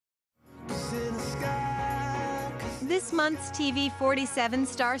This month's TV 47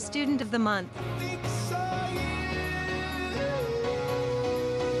 Star Student of the Month.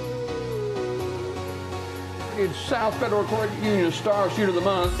 South Federal Credit Union Star Student of the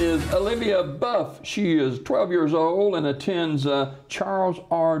Month is Alivia Buff. She is 12 years old and attends Charles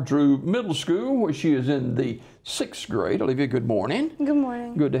R. Drew Middle School, where she is in the 6th grade. Olivia, good morning. Good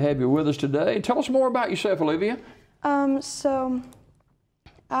morning. Good to have you with us today. Tell us more about yourself, Olivia. So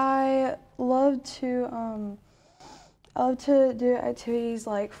I love to do activities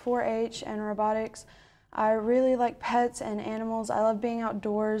like 4-H and robotics. I really like pets and animals. I love being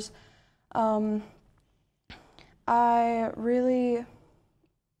outdoors. I really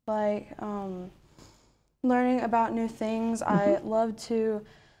like learning about new things. I love to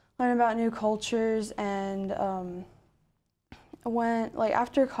learn about new cultures, and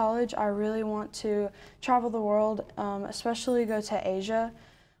after college, I really want to travel the world, especially go to Asia.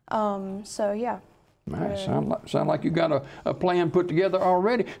 So yeah. Nice. Sound like you got a plan put together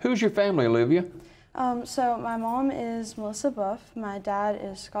already. Who's your family, Olivia? So my mom is Melissa Buff. My dad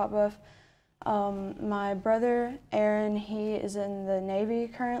is Scott Buff. My brother Aaron, he is in the Navy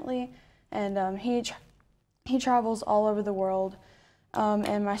currently, and he travels all over the world.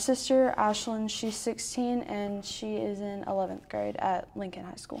 And my sister Ashlyn, she's 16 and she is in 11th grade at Lincoln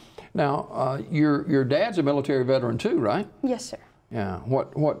High School. Now, your dad's a military veteran too, right? Yes, sir. Yeah.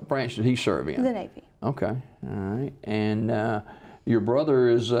 What branch did he serve in? The Navy. Okay. All right. And your brother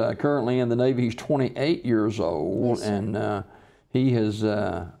is currently in the Navy. He's 28 years old. Yes, sir. And he has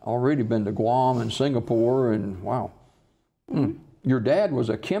already been to Guam and Singapore, and wow. Your dad was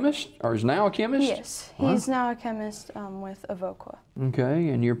a chemist, or is now a chemist? Yes, he's now a chemist with Evoqua. Okay,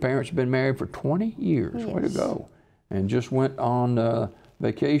 and your parents have been married for 20 years. Yes. Way to go. And just went on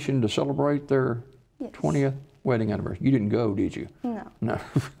vacation to celebrate their 20th wedding anniversary. You didn't go, did you? No. No.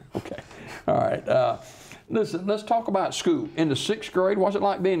 Okay. All right. Listen, let's talk about school. In the 6th grade, what's it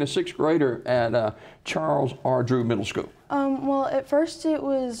like being a 6th grader at Charles R. Drew Middle School? Well, at first it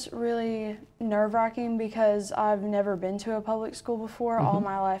was really nerve-wracking because I've never been to a public school before. All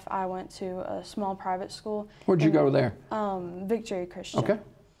my life I went to a small private school. Where'd you go there? Victory Christian. Okay.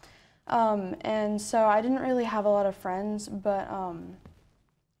 And so I didn't really have a lot of friends, but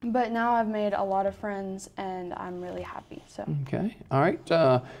now I've made a lot of friends and I'm really happy. So. Okay. All right.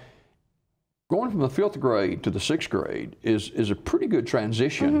 Going from the 5th grade to the 6th grade is a pretty good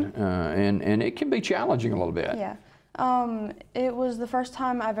transition, and it can be challenging a little bit. Yeah. It was the first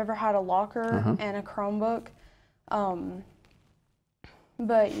time I've ever had a locker and a Chromebook.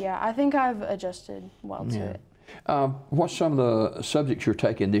 But yeah, I think I've adjusted well to it. What's some of the subjects you're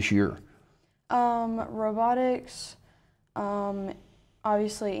taking this year? Robotics,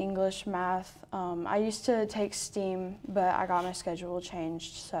 obviously English, math. I used to take STEAM, but I got my schedule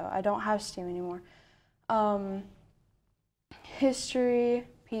changed, so I don't have STEAM anymore. History,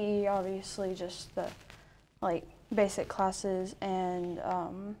 PE, obviously just the basic classes, and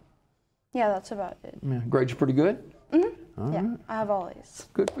yeah, that's about it. Yeah. Grades are pretty good? Yeah, right. I have all A's.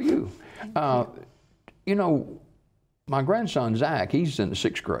 Good for you. You know, my grandson Zach, he's in the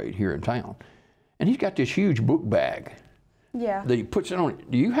 6th grade here in town, and he's got this huge book bag. Yeah. That he puts it on.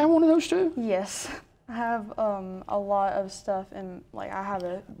 Do you have one of those too? Yes. I have a lot of stuff, and I have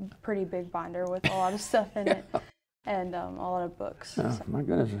a pretty big binder with a lot of stuff in it, and a lot of books. Oh, so. My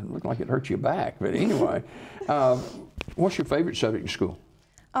goodness, it looked like it hurt your back, but anyway. What's your favorite subject in school?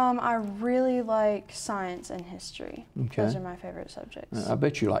 I really like science and history. Okay. Those are my favorite subjects. I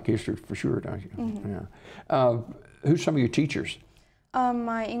bet you like history for sure, don't you? Yeah. Who's some of your teachers?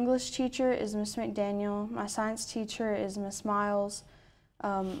 My English teacher is Miss McDaniel. My science teacher is Miss Miles.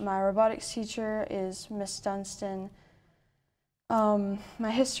 My robotics teacher is Miss Dunstan.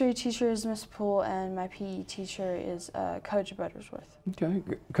 My history teacher is Miss Poole, and my PE teacher is Coach Buttersworth. Okay.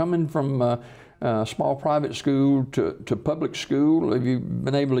 Coming from small private school to public school, have you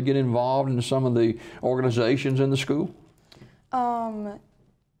been able to get involved in some of the organizations in the school?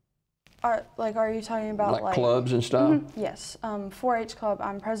 Are you talking about like clubs and stuff? Yes. 4-H club.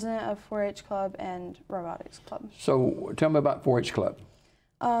 I'm president of 4-H club and robotics club. So tell me about 4-H club.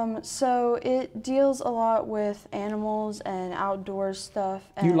 So it deals a lot with animals and outdoor stuff.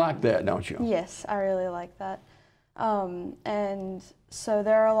 And you like that, don't you? Yes, I really like that. And so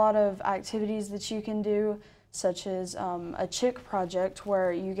there are a lot of activities that you can do, such as a chick project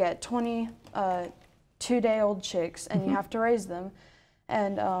where you get 20 2-day-old chicks and you have to raise them.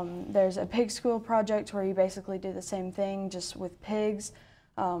 And there's a pig school project where you basically do the same thing, just with pigs.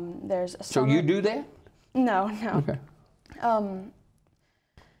 There's a So you do that? No, no. Okay.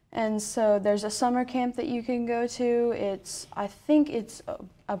 And so there's a summer camp that you can go to. I think it's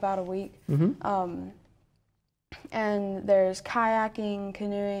about a week. and there's kayaking,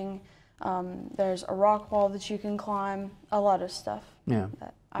 canoeing, there's a rock wall that you can climb, a lot of stuff. Yeah.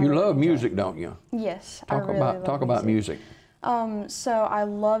 I You really love enjoy. music, don't you? Yes, Talk I really about love talk about music. So I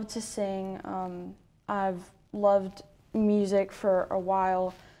love to sing. I've loved music for a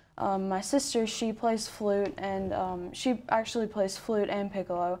while. My sister, she plays flute, and she actually plays flute and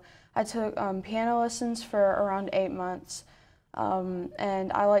piccolo. I took piano lessons for around 8 months,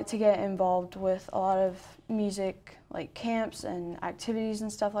 and I like to get involved with a lot of music, like camps and activities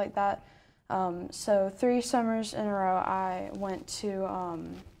and stuff like that. So 3 summers in a row, I went to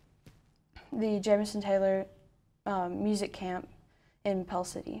the Jameson Taylor music camp in Pell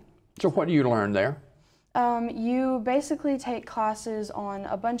City. So what do you learn there? You basically take classes on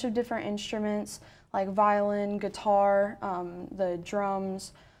a bunch of different instruments, like violin, guitar, the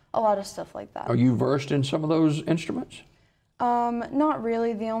drums, a lot of stuff like that. Are you versed in some of those instruments? Not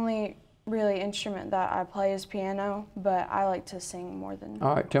really. The only really instrument that I play is piano, but I like to sing more than.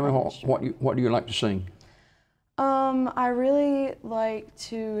 All right, tell me what do you like to sing? I really like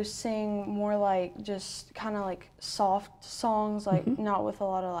to sing more like just kind of like soft songs, like not with a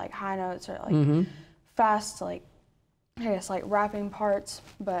lot of like high notes or like fast, like I guess like rapping parts.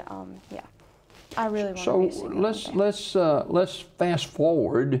 But yeah, I really want to be singing. So let's fast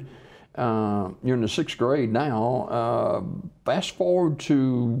forward. You're in the 6th grade now. Fast forward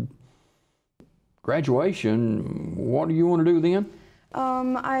to graduation. What do you want to do then?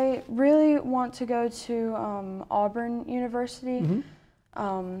 I really want to go to Auburn University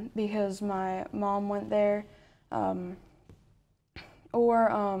because my mom went there,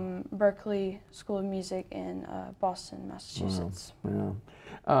 or Berkeley School of Music in Boston, Massachusetts. Yeah.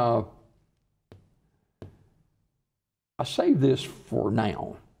 I save this for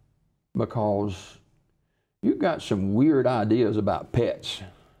now because you've got some weird ideas about pets.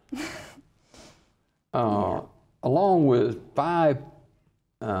 Along with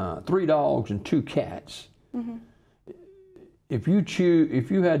 3 dogs and 2 cats. If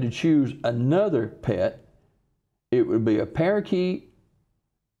you had to choose another pet, it would be a parakeet,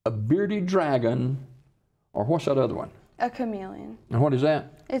 a bearded dragon, or what's that other one? A chameleon. And what is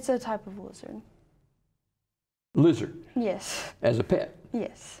that? It's a type of lizard. Lizard. Yes. As a pet.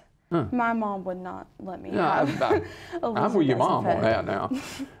 Yes. Huh. My mom would not let me No, have a lizard I'm with your as a mom on pet. that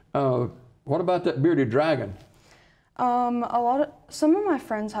now. What about that bearded dragon? Some of my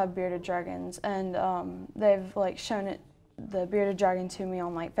friends have bearded dragons, and they've like shown the bearded dragon to me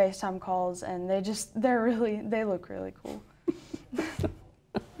on like FaceTime calls, and they look really cool.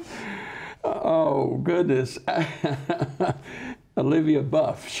 Oh goodness. Alivia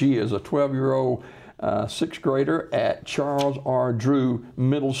Buff, she is a 12-year-old 6th grader at Charles R. Drew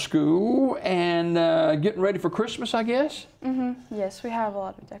Middle School, and getting ready for Christmas, I guess? Yes, we have a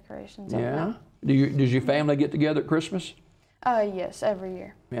lot of decorations. Yeah. Does your family get together at Christmas? Yes, every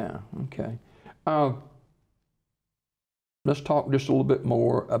year. Yeah, okay. Let's talk just a little bit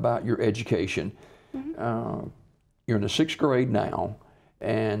more about your education. You're in the 6th grade now,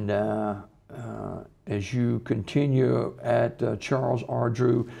 and as you continue at Charles R.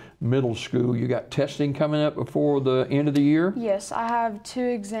 Drew Middle School, you got testing coming up before the end of the year? Yes, I have 2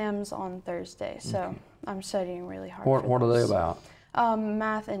 exams on Thursday, so I'm studying really hard. What are they about?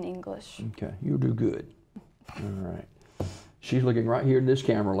 Math and English. Okay, you'll do good. All right. She's looking right here in this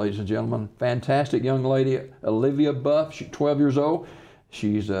camera, ladies and gentlemen. Fantastic young lady, Alivia Buff. She's 12 years old.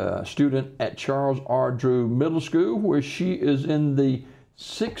 She's a student at Charles R. Drew Middle School, where she is in the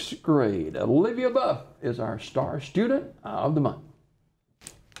 6th grade. Alivia Buff is our star student of the month.